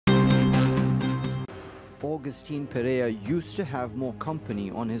Agustin Perea used to have more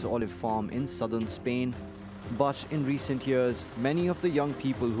company on his olive farm in southern Spain. But in recent years, many of the young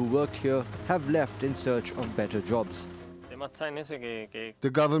people who worked here have left in search of better jobs. The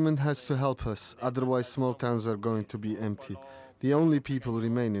government has to help us, otherwise small towns are going to be empty. The only people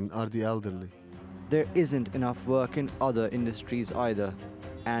remaining are the elderly. There isn't enough work in other industries either,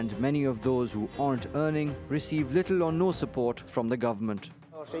 and many of those who aren't earning receive little or no support from the government.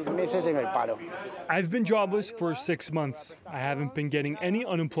 I've been jobless for 6 months. I haven't been getting any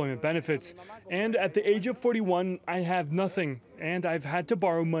unemployment benefits. And at the age of 41, I have nothing. And I've had to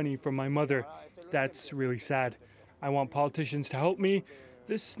borrow money from my mother. That's really sad. I want politicians to help me.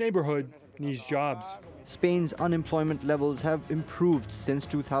 This neighborhood needs jobs. Spain's unemployment levels have improved since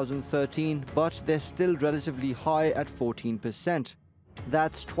 2013, but they're still relatively high at 14%.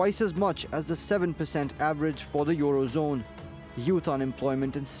 That's twice as much as the 7% average for the Eurozone. Youth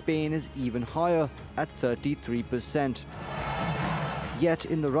unemployment in Spain is even higher at 33%. Yet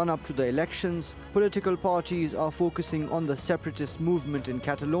in the run-up to the elections, political parties are focusing on the separatist movement in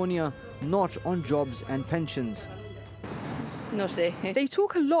Catalonia, not on jobs and pensions. They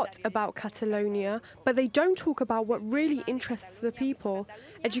talk a lot about Catalonia, but they don't talk about what really interests the people: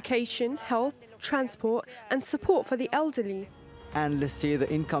 education, health, transport, and support for the elderly. Analysts say the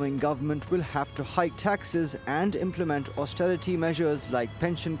incoming government will have to hike taxes and implement austerity measures like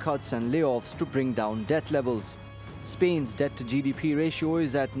pension cuts and layoffs to bring down debt levels. Spain's debt-to-GDP ratio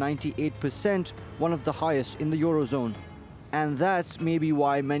is at 98%, one of the highest in the Eurozone. And that may be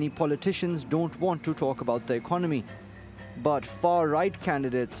why many politicians don't want to talk about the economy. But far-right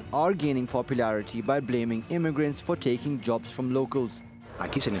candidates are gaining popularity by blaming immigrants for taking jobs from locals.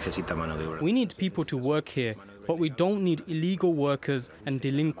 We need people to work here, but we don't need illegal workers and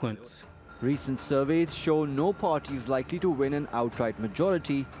delinquents. Recent surveys show no party is likely to win an outright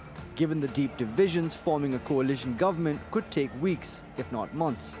majority. Given the deep divisions, forming a coalition government could take weeks, if not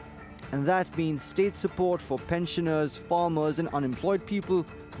months. And that means state support for pensioners, farmers and unemployed people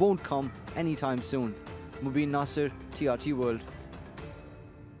won't come anytime soon. Mobin Nasir, TRT World.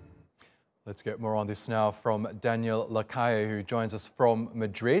 Let's get more on this now from Daniel Lacalle, who joins us from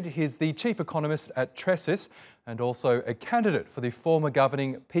Madrid. He's the chief economist at Tressis and also a candidate for the former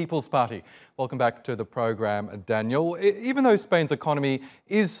governing People's Party. Welcome back to the program, Daniel. Even though Spain's economy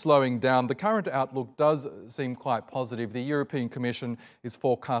is slowing down, the current outlook does seem quite positive. The European Commission is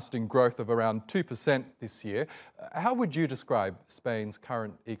forecasting growth of around 2% this year. How would you describe Spain's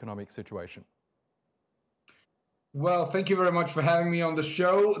current economic situation? Well, thank you very much for having me on the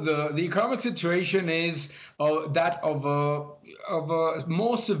show. The economic situation is that of a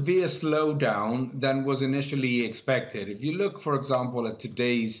more severe slowdown than was initially expected. If you look, for example, at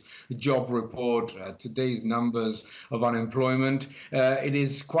today's job report, today's numbers of unemployment, it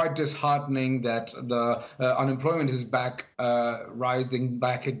is quite disheartening that the unemployment is back, rising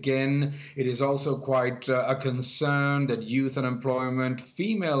back again. It is also quite a concern that youth unemployment,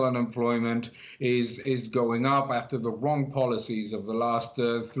 female unemployment is going up after the wrong policies of the last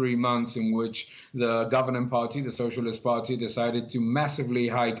 3 months, in which the governing party, the Socialist Party, decided to massively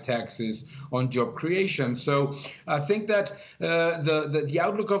hike taxes on job creation. So I think that the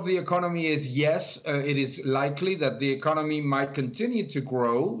outlook of the economy is yes, it is likely that the economy might continue to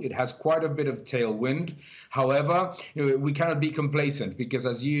grow. It has quite a bit of tailwind. However, we cannot be complacent because,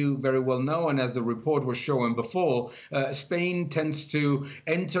 as you very well know, and as the report was showing before, Spain tends to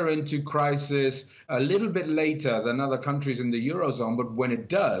enter into crisis a little bit later than other countries in the Eurozone. But when it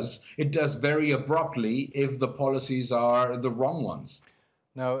does very abruptly if the policies are the wrong ones.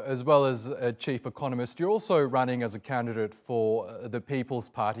 Now, as well as a chief economist, you're also running as a candidate for the People's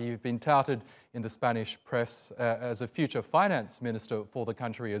Party. You've been touted in the Spanish press as a future finance minister for the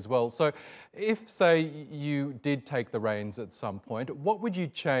country as well. So if, say, you did take the reins at some point, what would you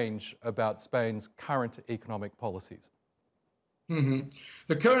change about Spain's current economic policies?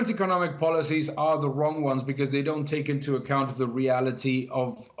 The current economic policies are the wrong ones because they don't take into account the reality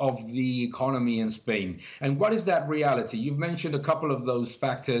of the economy in Spain. And what is that reality? You've mentioned a couple of those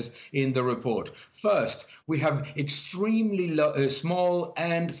factors in the report. First, we have extremely small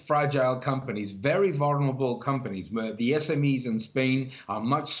and fragile companies, very vulnerable companies. The SMEs in Spain are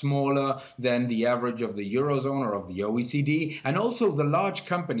much smaller than the average of the Eurozone or of the OECD. And also the large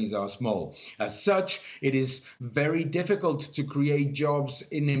companies are small. As such, it is very difficult to create create jobs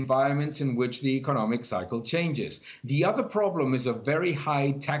in environments in which the economic cycle changes. The other problem is a very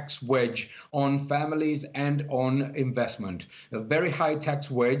high tax wedge on families and on investment. A very high tax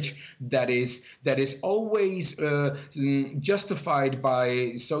wedge that is always justified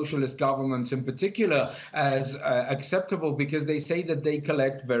by socialist governments in particular as acceptable because they say that they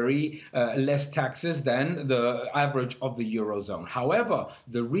collect very less taxes than the average of the Eurozone. However,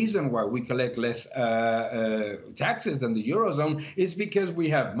 the reason why we collect less taxes than the Eurozone is because we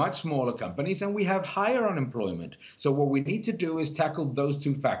have much smaller companies and we have higher unemployment. So what we need to do is tackle those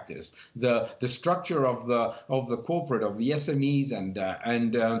two factors: the structure of the corporate, of the SMEs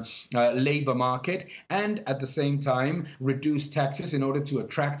and labor market, and at the same time reduce taxes in order to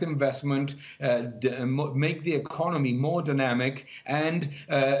attract investment, make the economy more dynamic, and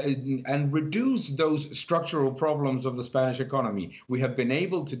reduce those structural problems of the Spanish economy. We have been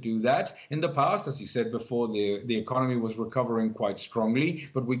able to do that in the past. As you said before, the economy was recovering quite strongly,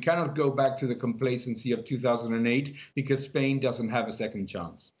 but we cannot go back to the complacency of 2008 because Spain doesn't have a second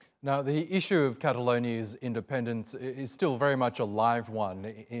chance. Now, the issue of Catalonia's independence is still very much a live one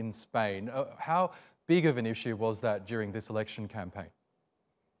in Spain. How big of an issue was that during this election campaign?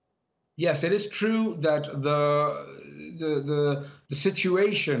 Yes, it is true that the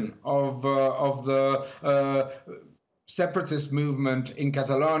situation of the separatist movement in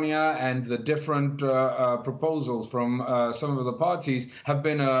Catalonia and the different proposals from some of the parties have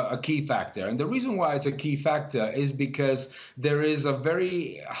been a key factor. And the reason why it's a key factor is because there is a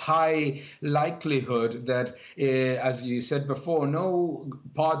very high likelihood that, as you said before, no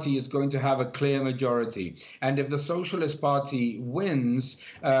party is going to have a clear majority. And if the Socialist Party wins,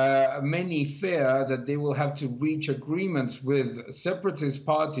 many fear that they will have to reach agreements with separatist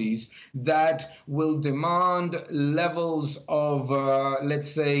parties that will demand levels of, let's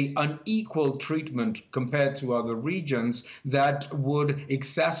say, unequal treatment compared to other regions that would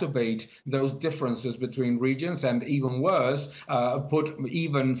exacerbate those differences between regions and, even worse, put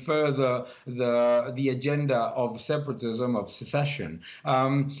even further the agenda of separatism, of secession.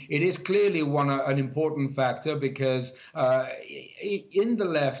 It is clearly an important factor because in the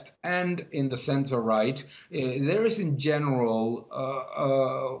left and in the center-right, there is in general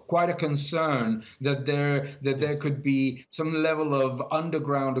quite a concern that there could be some level of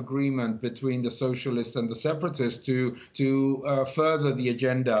underground agreement between the socialists and the separatists to further the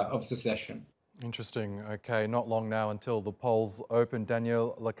agenda of secession. Interesting. Okay, not long now until the polls open.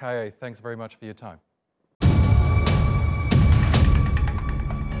 Daniel Lacalle, thanks very much for your time.